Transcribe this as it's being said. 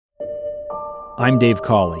I'm Dave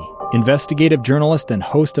Cawley, investigative journalist and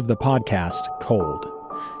host of the podcast Cold.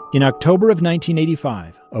 In October of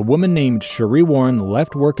 1985, a woman named Sheree Warren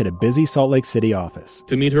left work at a busy Salt Lake City office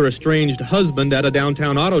to meet her estranged husband at a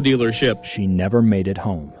downtown auto dealership. She never made it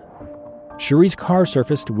home. Sheree's car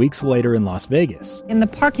surfaced weeks later in Las Vegas. In the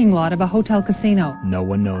parking lot of a hotel casino. No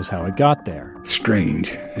one knows how it got there. Strange.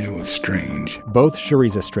 It was strange. Both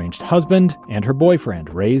Sheree's estranged husband and her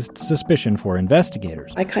boyfriend raised suspicion for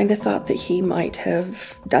investigators. I kind of thought that he might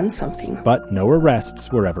have done something. But no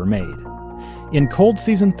arrests were ever made. In Cold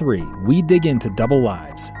Season 3, we dig into double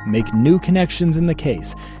lives, make new connections in the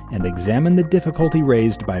case, and examine the difficulty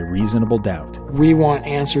raised by reasonable doubt. We want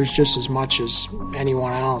answers just as much as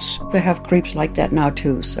anyone else. They have creeps like that now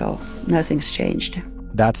too, so nothing's changed.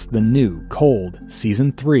 That's the new Cold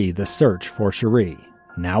Season 3, The Search for Sheree,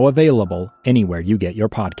 now available anywhere you get your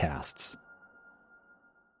podcasts.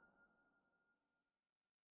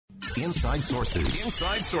 Inside Sources.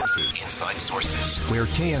 Inside Sources. Inside Sources. Where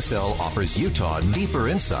KSL offers Utah deeper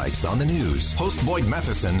insights on the news. Host Boyd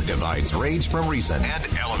Matheson divides rage from reason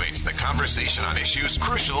and elevates the conversation on issues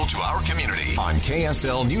crucial to our community. On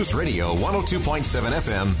KSL News Radio 102.7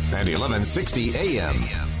 FM and 1160 AM.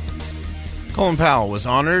 Colin Powell was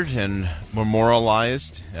honored and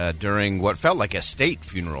memorialized during what felt like a state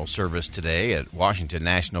funeral service today at Washington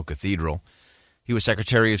National Cathedral. He was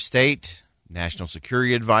Secretary of State, National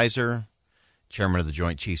Security Advisor, Chairman of the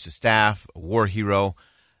Joint Chiefs of Staff, a war hero,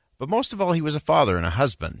 but most of all, he was a father and a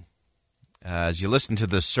husband. As you listen to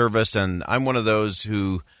this service, and I'm one of those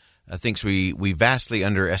who thinks we vastly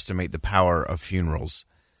underestimate the power of funerals.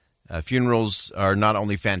 Funerals are not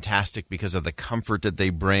only fantastic because of the comfort that they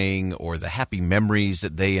bring or the happy memories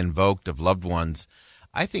that they invoked of loved ones.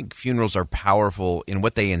 I think funerals are powerful in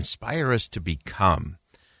what they inspire us to become.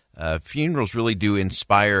 Funerals really do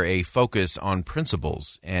inspire a focus on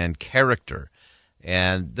principles and character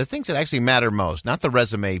and the things that actually matter most, not the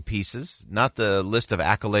resume pieces, not the list of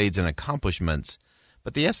accolades and accomplishments,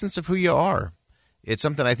 but the essence of who you are. It's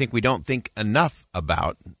something I think we don't think enough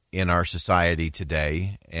about in our society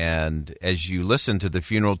today. And as you listen to the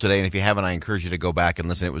funeral today, and if you haven't, I encourage you to go back and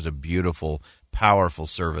listen. It was a beautiful, powerful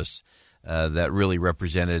service that really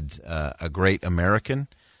represented a great American,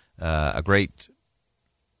 a great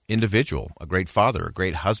individual, a great father, a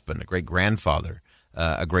great husband, a great grandfather,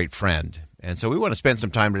 a great friend. And so we want to spend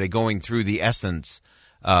some time today going through the essence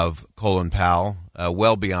of Colin Powell,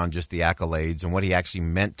 well beyond just the accolades and what he actually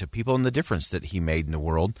meant to people and the difference that he made in the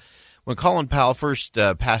world. When Colin Powell first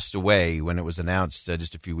passed away, when it was announced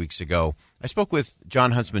just a few weeks ago, I spoke with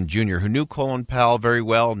John Huntsman Jr., who knew Colin Powell very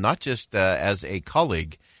well, not just as a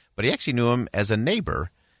colleague, but he actually knew him as a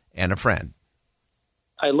neighbor and a friend.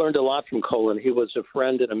 I learned a lot from Colin. He was a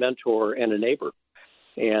friend and a mentor and a neighbor.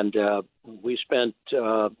 And we spent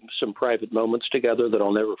some private moments together that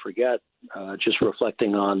I'll never forget, just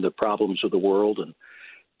reflecting on the problems of the world and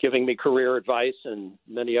giving me career advice and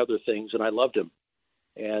many other things. And I loved him.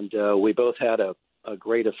 And we both had a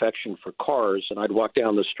great affection for cars. And I'd walk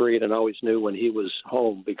down the street and always knew when he was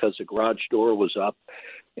home because the garage door was up.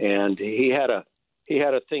 And he had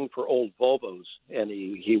a thing for old Volvos, and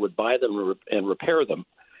he would buy them and repair them.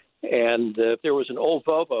 And if there was an old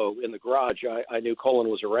Volvo in the garage, I knew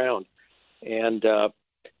Colin was around. And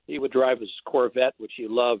he would drive his Corvette, which he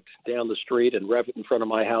loved, down the street and rev it in front of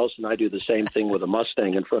my house, and I do the same thing with a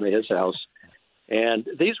Mustang in front of his house. And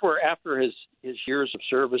these were after his years of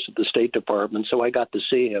service at the State Department, so I got to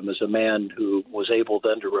see him as a man who was able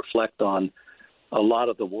then to reflect on a lot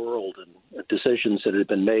of the world and decisions that had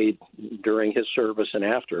been made during his service and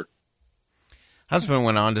after. Huntsman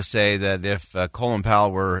went on to say that if Colin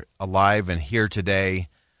Powell were alive and here today,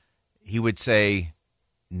 he would say,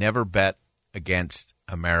 never bet against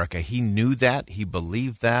America. He knew that, he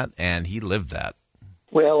believed that, and he lived that.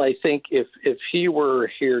 Well, I think if he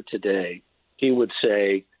were here today, he would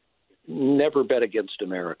say, never bet against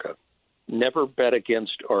America. Never bet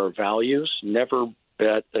against our values. Never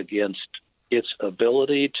bet against its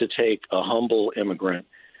ability to take a humble immigrant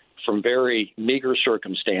from very meager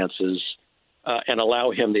circumstances and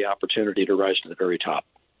allow him the opportunity to rise to the very top.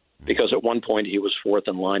 Because at one point he was fourth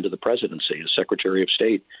in line to the presidency as Secretary of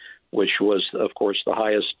State, which was, of course, the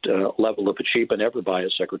highest level of achievement ever by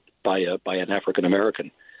an African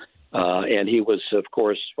American. And he was, of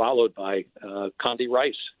course, followed by Condi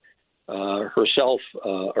Rice, herself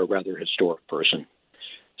a rather historic person.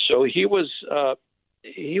 So he was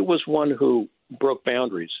one who broke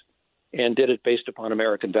boundaries and did it based upon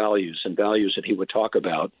American values and values that he would talk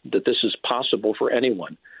about, that this is possible for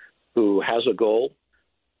anyone who has a goal,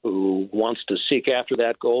 who wants to seek after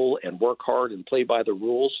that goal and work hard and play by the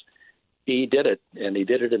rules. he did it, and he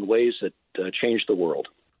did it in ways that changed the world.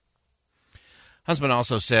 Huntsman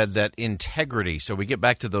also said that integrity, so we get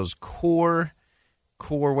back to those core,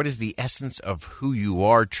 what is the essence of who you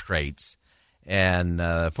are traits. And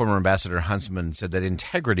former Ambassador Huntsman said that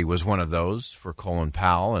integrity was one of those for Colin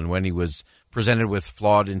Powell. And when he was presented with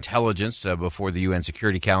flawed intelligence before the UN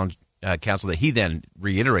Security Council that he then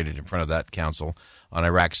reiterated in front of that council on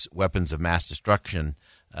Iraq's weapons of mass destruction,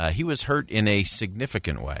 he was hurt in a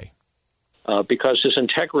significant way. Because his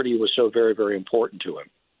integrity was so very, very important to him.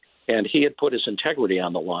 And he had put his integrity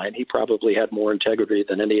on the line. He probably had more integrity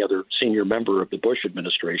than any other senior member of the Bush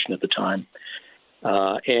administration at the time.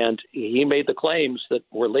 And he made the claims that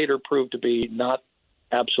were later proved to be not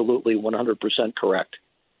absolutely 100% correct.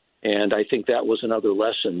 And I think that was another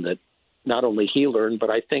lesson that not only he learned,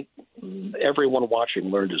 but I think everyone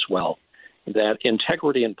watching learned as well, that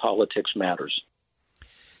integrity in politics matters.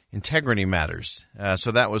 Integrity matters.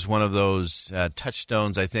 So that was one of those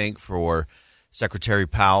touchstones, I think, for Secretary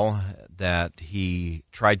Powell that he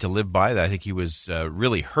tried to live by, that I think he was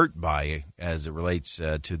really hurt by as it relates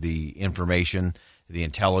to the information, the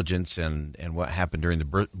intelligence, and what happened during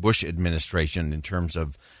the Bush administration in terms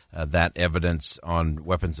of that evidence on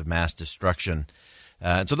weapons of mass destruction.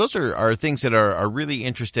 So those are things that are really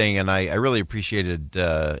interesting, and I really appreciated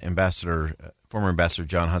former Ambassador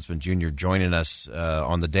John Huntsman Jr. joining us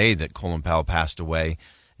on the day that Colin Powell passed away.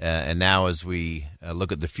 And now as we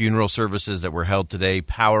look at the funeral services that were held today,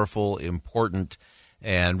 powerful, important,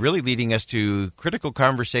 and really leading us to critical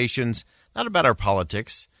conversations, not about our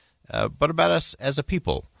politics, but about us as a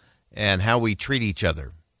people and how we treat each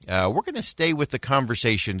other. We're going to stay with the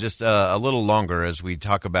conversation just a little longer as we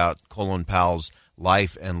talk about Colin Powell's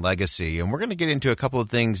life and legacy. And we're going to get into a couple of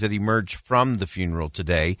things that emerged from the funeral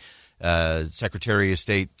today. Former Secretary of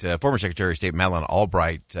State Madeleine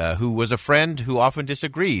Albright, who was a friend who often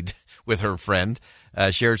disagreed with her friend,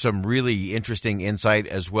 shared some really interesting insight,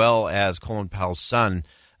 as well as Colin Powell's son,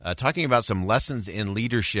 talking about some lessons in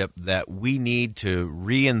leadership that we need to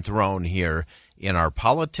re-enthrone here in our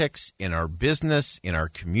politics, in our business, in our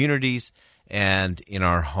communities, and in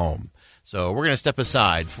our home. So we're going to step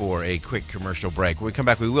aside for a quick commercial break. When we come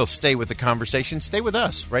back, we will stay with the conversation. Stay with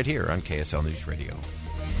us right here on KSL News Radio.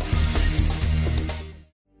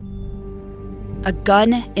 A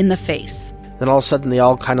gun in the face. Then all of a sudden they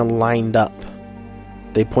all kind of lined up.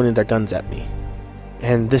 They pointed their guns at me.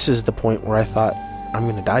 And this is the point where I thought, I'm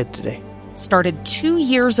going to die today. Started 2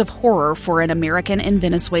 years of horror for an American in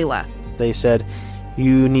Venezuela. They said,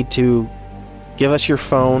 you need to give us your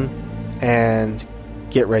phone and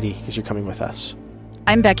get ready because you're coming with us.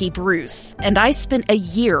 I'm Becky Bruce, and I spent a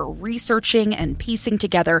year researching and piecing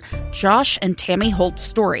together Josh and Tammy Holt's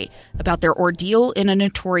story about their ordeal in a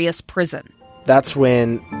notorious prison. That's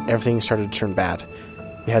when everything started to turn bad.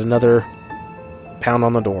 We had another pound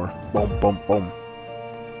on the door. Boom, boom, boom.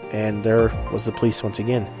 And there was the police once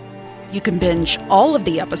again. You can binge all of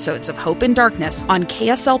the episodes of Hope in Darkness on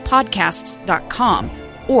KSLpodcasts.com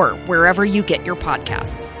or wherever you get your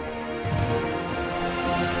podcasts.